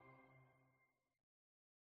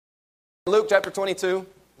Luke chapter 22.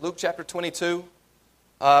 Luke chapter 22.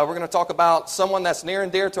 We're going to talk about someone that's near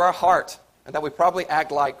and dear to our heart and that we probably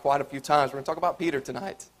act like quite a few times. We're going to talk about Peter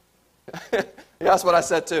tonight. Yeah, that's what I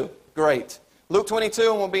said too. Great. Luke 22,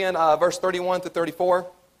 and we'll be in verse 31 to 34.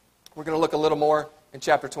 We're going to look a little more in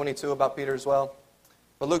chapter 22 about Peter as well.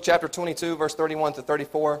 But Luke chapter 22, verse 31 to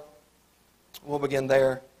 34, we'll begin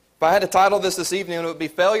there. If I had to title this evening, it would be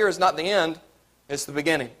Failure is not the end, it's the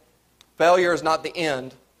beginning. Failure is not the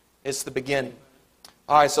end, it's the beginning.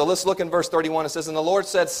 All right, so let's look in verse 31. It says, And the Lord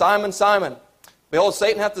said, Simon, Simon, behold,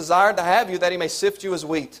 Satan hath desired to have you, that he may sift you as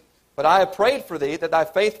wheat. But I have prayed for thee, that thy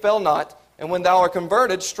faith fail not, and when thou art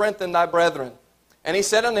converted, strengthen thy brethren. And he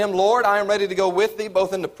said unto him, Lord, I am ready to go with thee,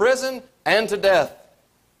 both into prison and to death.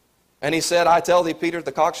 And he said, I tell thee, Peter,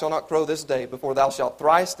 the cock shall not crow this day, before thou shalt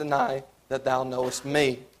thrice deny that thou knowest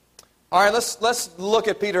me. All right, let's look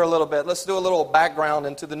at Peter a little bit. Let's do a little background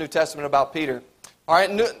into the New Testament about Peter. All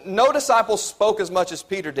right, no disciple spoke as much as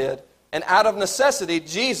Peter did, and out of necessity,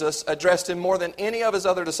 Jesus addressed him more than any of his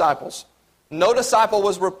other disciples. No disciple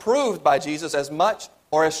was reproved by Jesus as much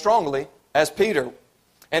or as strongly as Peter.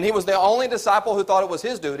 And he was the only disciple who thought it was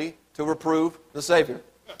his duty to reprove the Savior.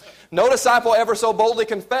 No disciple ever so boldly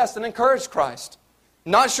confessed and encouraged Christ.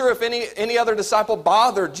 Not sure if any other disciple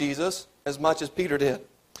bothered Jesus as much as Peter did.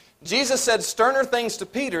 Jesus said sterner things to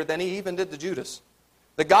Peter than he even did to Judas.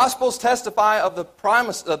 The Gospels testify of the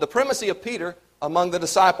primacy of Peter among the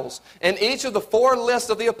disciples. In each of the four lists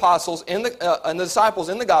of the apostles and the disciples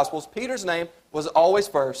in the Gospels, Peter's name was always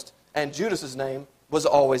first, and Judas's name was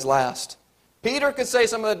always last. Peter could say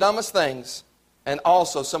some of the dumbest things, and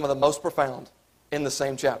also some of the most profound in the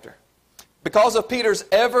same chapter. Because of Peter's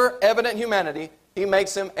ever-evident humanity, he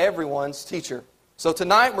makes him everyone's teacher. So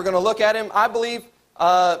tonight we're going to look at him, I believe,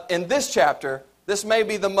 in this chapter. This may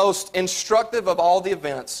be the most instructive of all the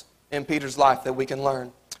events in Peter's life that we can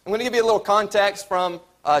learn. I'm going to give you a little context from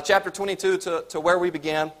chapter 22 to where we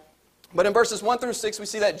began. But in verses 1 through 6, we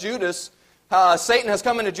see that Satan has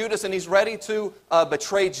come into Judas and he's ready to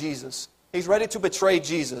betray Jesus. He's ready to betray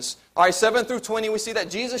Jesus. All right, 7 through 20, we see that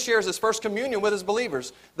Jesus shares his first communion with his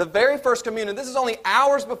believers. The very first communion, this is only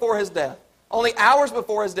hours before his death. Only hours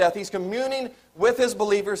before his death, he's communing with his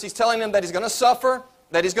believers. He's telling them that he's going to suffer,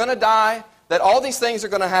 that he's going to die, that all these things are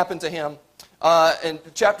going to happen to him. In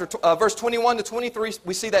verse 21 to 23,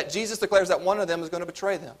 we see that Jesus declares that one of them is going to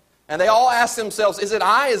betray them. And they all ask themselves, is it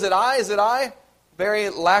I? Is it I? Is it I? Very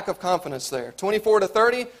lack of confidence there. 24 to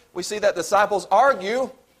 30, we see that disciples argue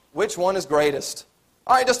which one is greatest.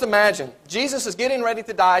 All right, just imagine. Jesus is getting ready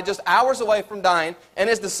to die, just hours away from dying, and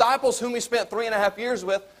his disciples, whom he spent 3.5 years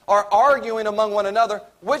with, are arguing among one another,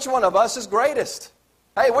 which one of us is greatest?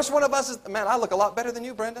 Hey, which one of us is... Man, I look a lot better than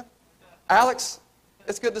you, Brenda. Alex,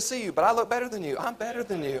 it's good to see you, but I look better than you. I'm better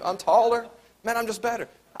than you. I'm taller. Man, I'm just better.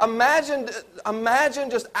 Imagine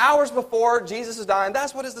just hours before Jesus is dying.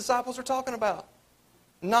 That's what his disciples are talking about.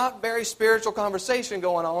 Not very spiritual conversation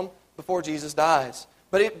going on before Jesus dies.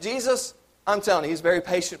 But Jesus, I'm telling you, he's very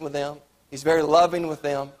patient with them. He's very loving with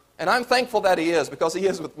them. And I'm thankful that he is, because he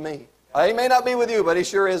is with me. He may not be with you, but he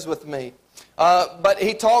sure is with me. But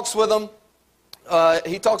he talks with them.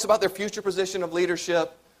 He talks about their future position of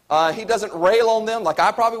leadership. He doesn't rail on them like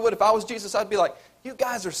I probably would. If I was Jesus, I'd be like, you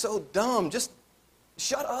guys are so dumb. Just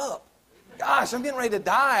shut up. Gosh, I'm getting ready to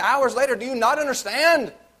die. Hours later, do you not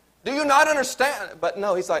understand? Do you not understand? But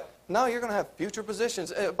no, he's like, no, you're going to have future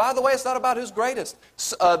positions. By the way, it's not about who's greatest.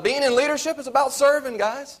 Being in leadership is about serving,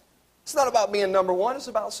 guys. It's not about being number one. It's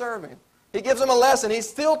about serving. He gives them a lesson. He's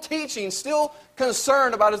still teaching, still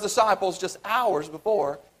concerned about his disciples just hours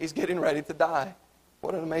before he's getting ready to die.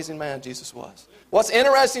 What an amazing man Jesus was. What's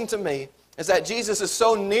interesting to me is that Jesus is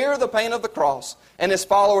so near the pain of the cross, and his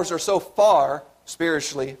followers are so far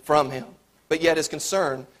spiritually from him. But yet his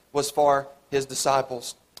concern was for his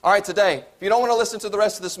disciples. All right, today, if you don't want to listen to the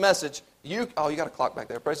rest of this message, you got a clock back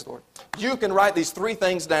there, praise the Lord. You can write these 3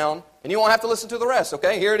 things down, and you won't have to listen to the rest,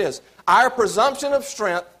 okay? Here it is. Our presumption of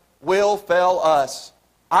strength will fail us.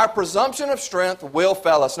 Our presumption of strength will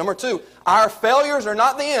fail us. Number 2, our failures are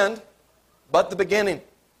not the end, but the beginning.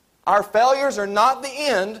 Our failures are not the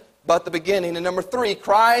end, but the beginning. And number 3,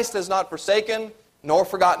 Christ has not forsaken nor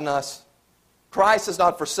forgotten us. Christ has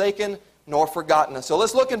not forsaken nor forgotten us. So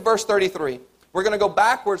let's look in verse 33. We're going to go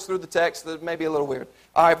backwards through the text. That may be a little weird.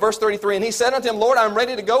 All right, verse 33. And he said unto him, Lord, I'm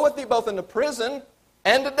ready to go with thee both into prison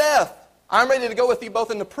and to death. I'm ready to go with thee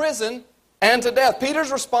both into prison and to death.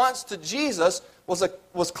 Peter's response to Jesus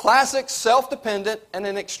was classic, self-dependent, and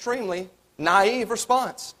an extremely naive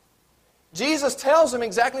response. Jesus tells him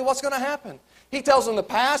exactly what's going to happen. He tells him the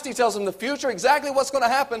past, he tells him the future, exactly what's going to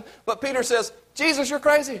happen. But Peter says, Jesus, you're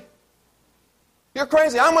crazy. You're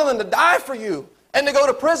crazy. I'm willing to die for you and to go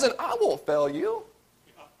to prison. I won't fail you.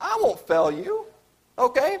 I won't fail you.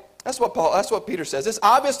 Okay? That's what Peter says. It's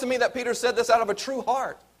obvious to me that Peter said this out of a true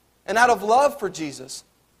heart and out of love for Jesus.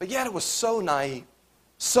 But yet it was so naive.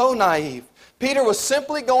 So naive. Peter was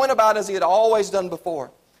simply going about as he had always done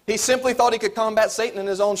before. He simply thought he could combat Satan in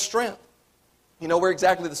his own strength. You know, we're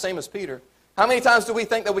exactly the same as Peter. How many times do we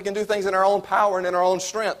think that we can do things in our own power and in our own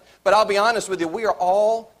strength? But I'll be honest with you, we are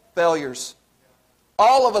all failures.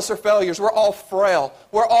 All of us are failures. We're all frail.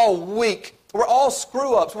 We're all weak. We're all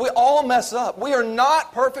screw-ups. We all mess up. We are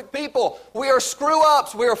not perfect people. We are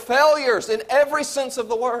screw-ups. We are failures in every sense of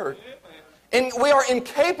the word. And we are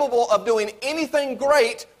incapable of doing anything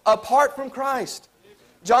great apart from Christ.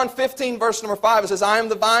 John 15, verse number 5, it says, I am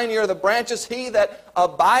the vine, ye are the branches. He that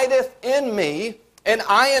abideth in me, and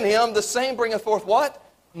I in him, the same bringeth forth what?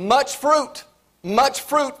 Much fruit. Much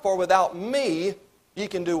fruit, for without me, ye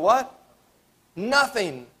can do what?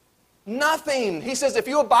 Nothing. Nothing. He says, if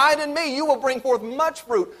you abide in me, you will bring forth much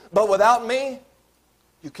fruit. But without me,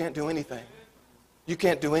 you can't do anything. You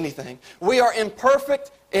can't do anything. We are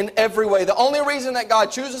imperfect in every way. The only reason that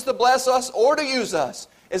God chooses to bless us or to use us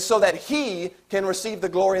is so that He can receive the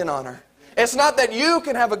glory and honor. It's not that you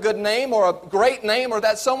can have a good name or a great name or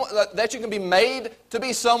that you can be made to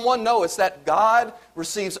be someone. No, it's that God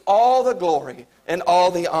receives all the glory and all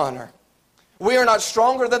the honor. We are not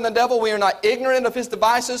stronger than the devil. We are not ignorant of his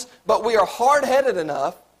devices, but we are hard-headed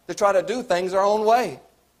enough to try to do things our own way,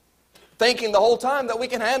 thinking the whole time that we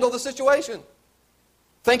can handle the situation.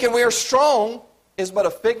 Thinking we are strong is but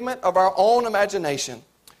a figment of our own imagination.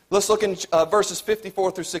 Let's look in verses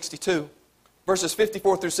 54 through 62. Verses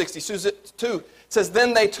 54 through 62 says,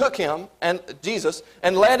 Then they took him, and Jesus,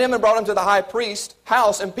 and led him and brought him to the high priest's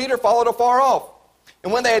house, and Peter followed afar off.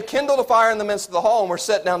 And when they had kindled a fire in the midst of the hall and were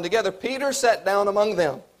set down together, Peter sat down among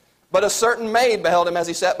them. But a certain maid beheld him as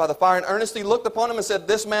he sat by the fire, and earnestly looked upon him and said,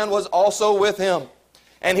 This man was also with him.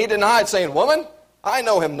 And he denied, saying, Woman, I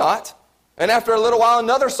know him not. And after a little while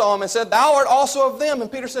another saw him and said, Thou art also of them.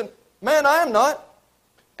 And Peter said, Man, I am not.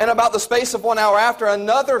 And about the space of 1 hour after,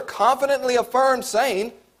 another confidently affirmed,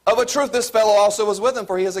 saying, Of a truth this fellow also was with him,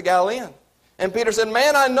 for he is a Galilean. And Peter said,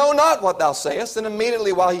 Man, I know not what thou sayest. And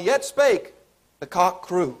immediately while he yet spake, the cock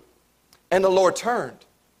crew. And the Lord turned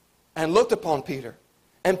and looked upon Peter.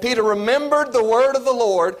 And Peter remembered the word of the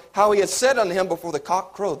Lord, how he had said unto him before the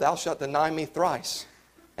cock crowed, Thou shalt deny me thrice.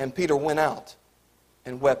 And Peter went out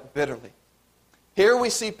and wept bitterly. Here we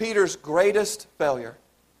see Peter's greatest failure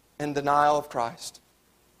in denial of Christ.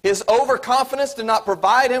 His overconfidence did not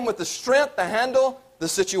provide him with the strength to handle the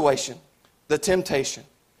situation, the temptation.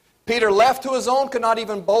 Peter, left to his own, could not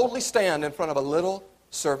even boldly stand in front of a little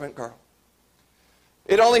servant girl.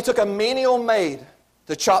 It only took a menial maid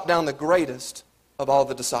to chop down the greatest of all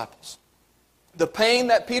the disciples. The pain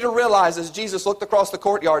that Peter realized as Jesus looked across the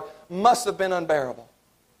courtyard must have been unbearable.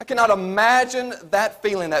 I cannot imagine that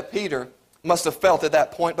feeling that Peter must have felt at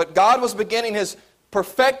that point. But God was beginning His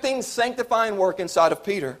perfecting, sanctifying work inside of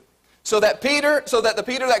Peter. So that the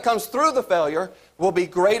Peter that comes through the failure will be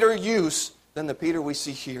greater use than the Peter we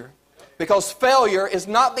see here. Because failure is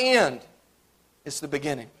not the end. It's the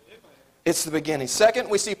beginning. It's the beginning. Second,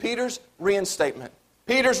 we see Peter's reinstatement.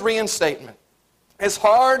 Peter's reinstatement. As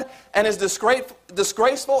hard and as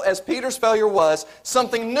disgraceful as Peter's failure was,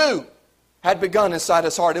 something new had begun inside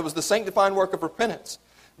his heart. It was the sanctifying work of repentance.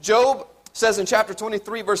 Job says in chapter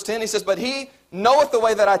 23, verse 10, he says, But he knoweth the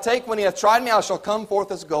way that I take. When he hath tried me, I shall come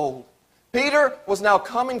forth as gold. Peter was now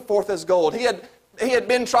coming forth as gold. He had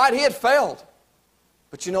been tried. He had failed.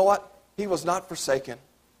 But you know what? He was not forsaken.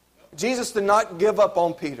 Jesus did not give up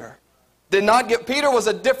on Peter. Peter was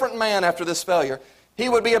a different man after this failure. He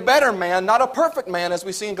would be a better man, not a perfect man, as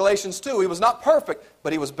we see in Galatians 2. He was not perfect,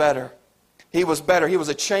 but he was better. He was better. He was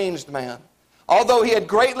a changed man. Although he had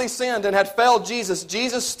greatly sinned and had failed Jesus,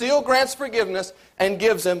 Jesus still grants forgiveness and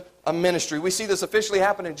gives him a ministry. We see this officially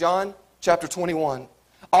happen in John chapter 21.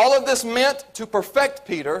 All of this meant to perfect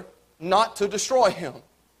Peter, not to destroy him.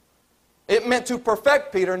 It meant to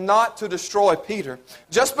perfect Peter, not to destroy Peter.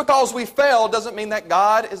 Just because we fail doesn't mean that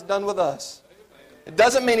God is done with us. It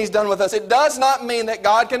doesn't mean He's done with us. It does not mean that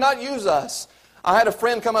God cannot use us. I had a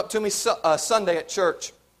friend come up to me Sunday at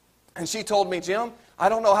church, and she told me, Jim, I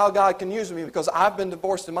don't know how God can use me because I've been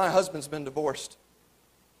divorced and my husband's been divorced.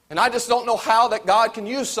 And I just don't know how that God can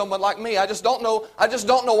use someone like me. I just don't know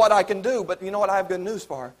what I can do. But you know what? I have good news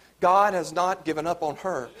for her. God has not given up on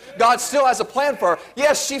her. God still has a plan for her.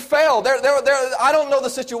 Yes, she failed. I don't know the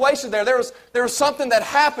situation there. There was something that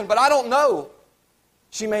happened, but I don't know.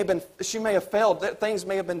 She may have failed. Things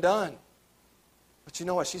may have been done. But you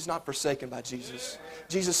know what? She's not forsaken by Jesus.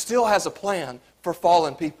 Jesus still has a plan for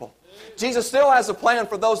fallen people. Jesus still has a plan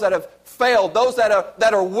for those that have failed, those that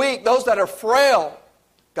are weak, those that are frail.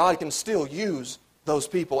 God can still use those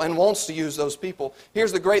people and wants to use those people.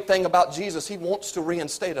 Here's the great thing about Jesus. He wants to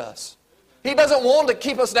reinstate us. He doesn't want to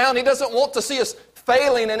keep us down. He doesn't want to see us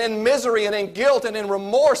failing and in misery and in guilt and in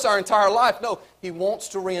remorse our entire life. No, He wants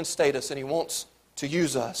to reinstate us and He wants to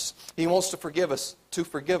use us. He wants to forgive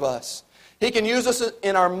us. He can use us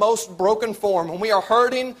in our most broken form. When we are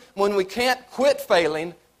hurting, when we can't quit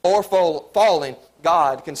failing or falling,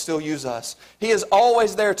 God can still use us. He is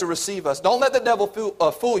always there to receive us. Don't let the devil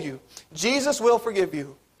fool you. Jesus will forgive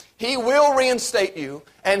you. He will reinstate you,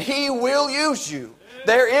 and He will use you.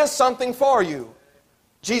 There is something for you.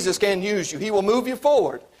 Jesus can use you. He will move you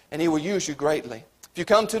forward, and He will use you greatly. If you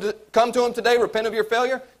come to Him today, repent of your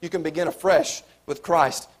failure, you can begin afresh with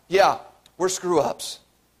Christ. Yeah, we're screw-ups.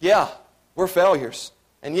 Yeah, we're failures.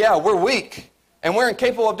 And yeah, we're weak. And we're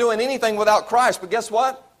incapable of doing anything without Christ. But guess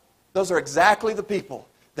what? Those are exactly the people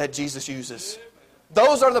that Jesus uses.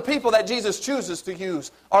 Those are the people that Jesus chooses to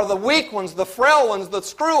use. Are the weak ones, the frail ones, the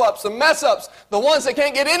screw-ups, the mess-ups, the ones that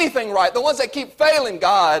can't get anything right, the ones that keep failing.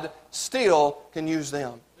 God still can use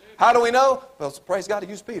them. How do we know? Well, praise God, He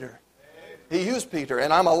used Peter. He used Peter.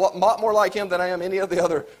 And I'm a lot more like him than I am any of the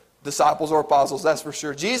other disciples or apostles, that's for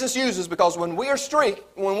sure. Jesus uses because when we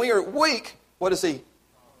are weak, what is He?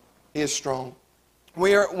 He is strong.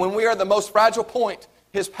 When we are at the most fragile point,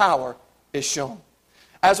 His power is shown.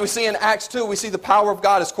 As we see in Acts 2, we see the power of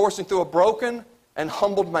God is coursing through a broken and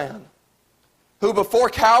humbled man who before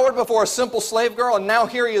cowered before a simple slave girl, and now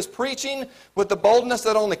here he is preaching with the boldness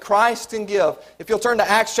that only Christ can give. If you'll turn to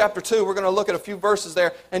Acts chapter 2, we're going to look at a few verses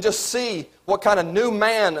there and just see what kind of new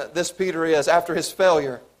man this Peter is after his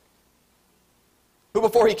failure. Who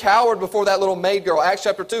before he cowered before that little maid girl. Acts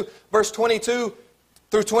chapter 2, verse 22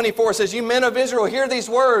 through 24 says, "You men of Israel, hear these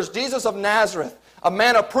words. Jesus of Nazareth, a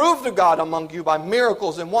man approved of God among you by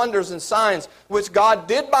miracles and wonders and signs, which God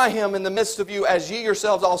did by Him in the midst of you, as ye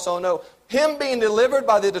yourselves also know. Him being delivered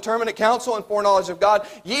by the determinate counsel and foreknowledge of God,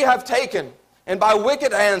 ye have taken, and by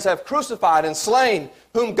wicked hands have crucified and slain,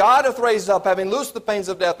 whom God hath raised up, having loosed the pains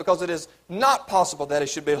of death, because it is not possible that He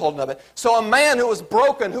should be holden of it." So a man who was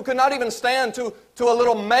broken, who could not even stand to a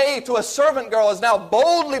little maid, to a servant girl, is now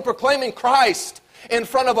boldly proclaiming Christ in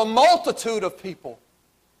front of a multitude of people.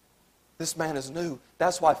 This man is new.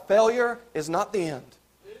 That's why failure is not the end.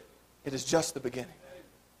 It is just the beginning.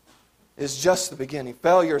 It is just the beginning.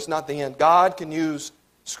 Failure is not the end. God can use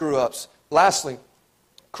screw-ups. Lastly,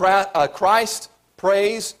 Christ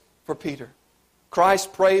prays for Peter.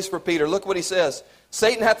 Christ prays for Peter. Look what he says.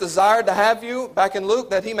 "Satan hath desired to have you," back in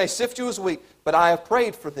Luke, "that he may sift you as wheat. But I have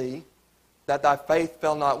prayed for thee, that thy faith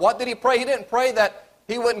fail not." What did he pray? He didn't pray that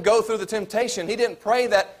he wouldn't go through the temptation. He didn't pray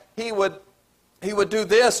that he would do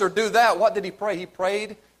this or do that. What did he pray? He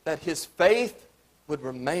prayed that his faith would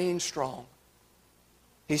remain strong.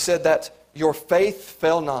 He said that your faith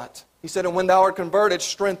fail not. He said, "And when thou art converted,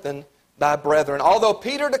 strengthen thy brethren." Although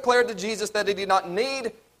Peter declared to Jesus that he did not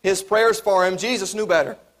need his prayers for him, Jesus knew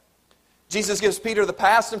better. Jesus gives Peter the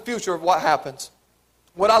past and future of what happens.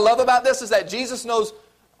 What I love about this is that Jesus knows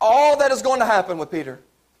all that is going to happen with Peter.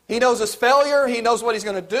 He knows his failure. He knows what he's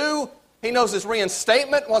going to do. He knows his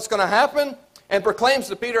reinstatement, what's going to happen, and proclaims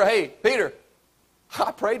to Peter, "Hey, Peter,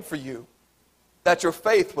 I prayed for you that your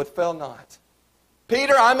faith would fail not.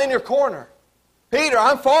 Peter, I'm in your corner. Peter,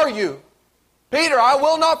 I'm for you. Peter, I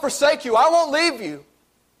will not forsake you. I won't leave you.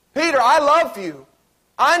 Peter, I love you.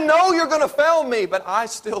 I know you're going to fail me, but I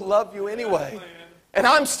still love you anyway. And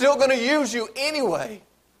I'm still going to use you anyway.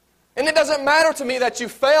 And it doesn't matter to me that you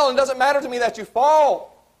fail. And it doesn't matter to me that you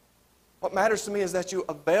fall. What matters to me is that you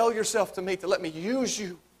avail yourself to me to let me use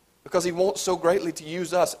you. Because He wants so greatly to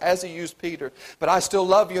use us as He used Peter. But I still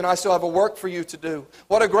love you and I still have a work for you to do."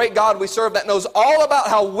 What a great God we serve that knows all about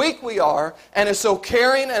how weak we are and is so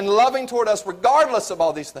caring and loving toward us regardless of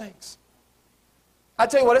all these things. I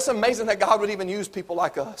tell you what, it's amazing that God would even use people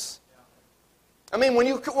like us. I mean, when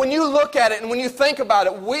you look at it and when you think about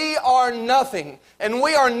it, we are nothing and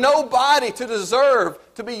we are nobody to deserve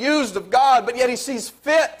to be used of God, but yet He sees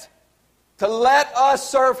fit to let us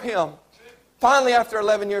serve Him. Finally, after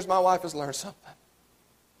 11 years, my wife has learned something.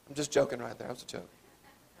 I'm just joking right there. That was a joke.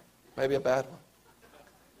 Maybe a bad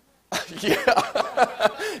one.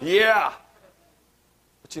 Yeah.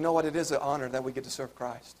 But you know what? It is an honor that we get to serve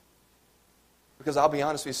Christ. Because I'll be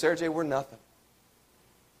honest with you, Sarah J., we're nothing.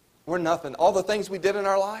 We're nothing. All the things we did in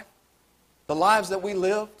our life, the lives that we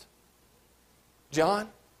lived,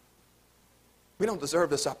 John, we don't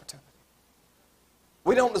deserve this opportunity.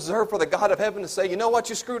 We don't deserve for the God of heaven to say, "You know what,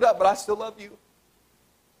 you screwed up, but I still love you.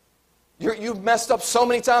 You've messed up so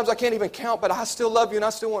many times I can't even count, but I still love you and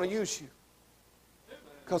I still want to use you.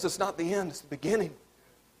 Because it's not the end, it's the beginning.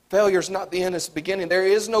 Failure is not the end, it's the beginning. There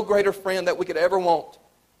is no greater friend that we could ever want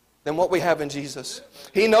than what we have in Jesus.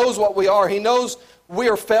 He knows what we are. He knows we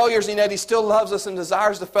are failures, and yet He still loves us and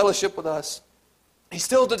desires to fellowship with us. He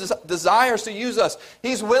still desires to use us.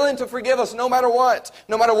 He's willing to forgive us no matter what.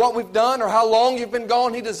 No matter what we've done or how long you've been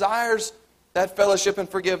gone, He desires that fellowship and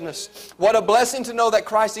forgiveness. What a blessing to know that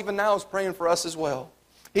Christ even now is praying for us as well.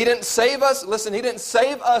 He didn't save us. Listen, He didn't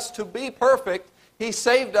save us to be perfect. He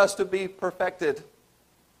saved us to be perfected.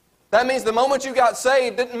 That means the moment you got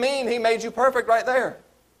saved didn't mean He made you perfect right there.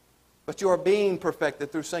 But you are being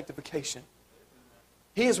perfected through sanctification.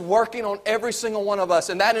 He is working on every single one of us,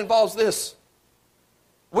 and that involves this.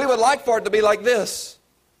 We would like for it to be like this.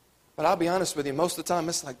 But I'll be honest with you, most of the time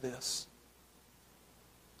it's like this.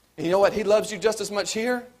 And you know what? He loves you just as much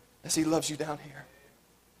here as He loves you down here.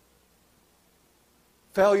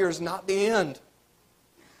 Failure is not the end.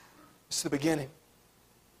 It's the beginning.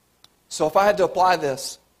 So if I had to apply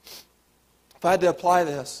this,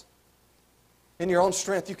 in your own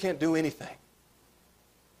strength, you can't do anything.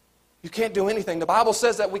 You can't do anything. The Bible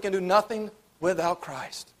says that we can do nothing without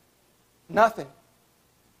Christ. Nothing.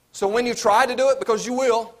 So when you try to do it, because you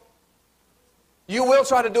will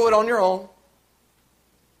try to do it on your own,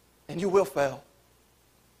 and you will fail.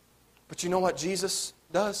 But you know what Jesus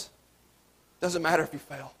does? Doesn't matter if you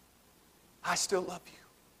fail. I still love you.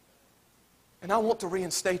 And I want to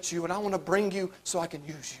reinstate you, and I want to bring you so I can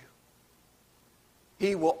use you.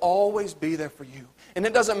 He will always be there for you. And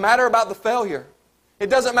it doesn't matter about the failure. It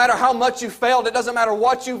doesn't matter how much you failed. It doesn't matter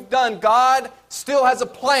what you've done. God still has a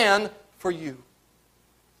plan for you.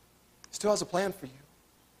 He still has a plan for you.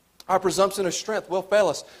 Our presumption of strength will fail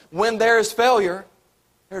us. When there is failure,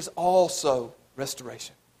 there's also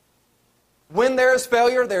restoration. When there is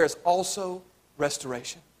failure, there is also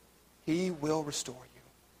restoration. He will restore you.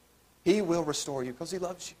 He will restore you because He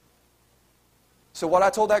loves you. So what I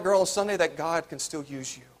told that girl on Sunday, that God can still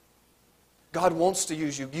use you. God wants to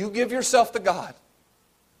use you. You give yourself to God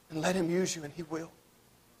and let Him use you, and He will.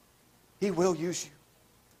 He will use you.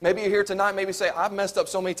 Maybe you're here tonight, maybe say, I've messed up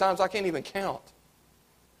so many times I can't even count.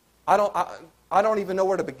 I don't even know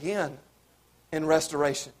where to begin in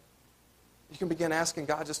restoration. You can begin asking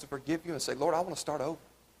God just to forgive you and say, Lord, I want to start over.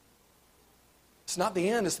 It's not the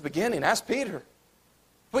end, it's the beginning. Ask Peter.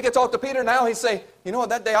 If we could talk to Peter now, he'd say, you know what,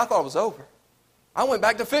 that day I thought it was over. I went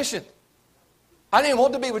back to fishing. I didn't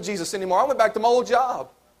want to be with Jesus anymore. I went back to my old job.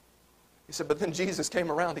 He said, but then Jesus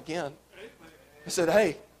came around again. He said,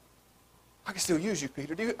 hey, I can still use you,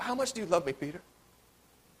 Peter. How much do you love me, Peter?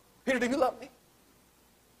 Peter, do you love me?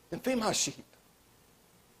 Then feed my sheep.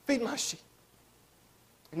 Feed my sheep.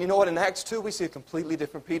 And you know what? In Acts 2, we see a completely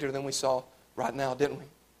different Peter than we saw right now, didn't we?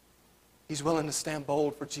 He's willing to stand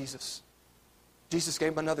bold for Jesus. Jesus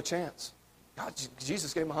gave him another chance. God,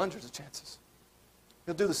 Jesus gave him hundreds of chances.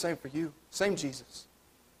 He'll do the same for you. Same Jesus.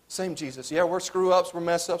 Same Jesus. Yeah, we're screw-ups, we're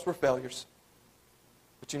mess-ups, we're failures.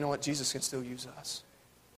 But you know what? Jesus can still use us.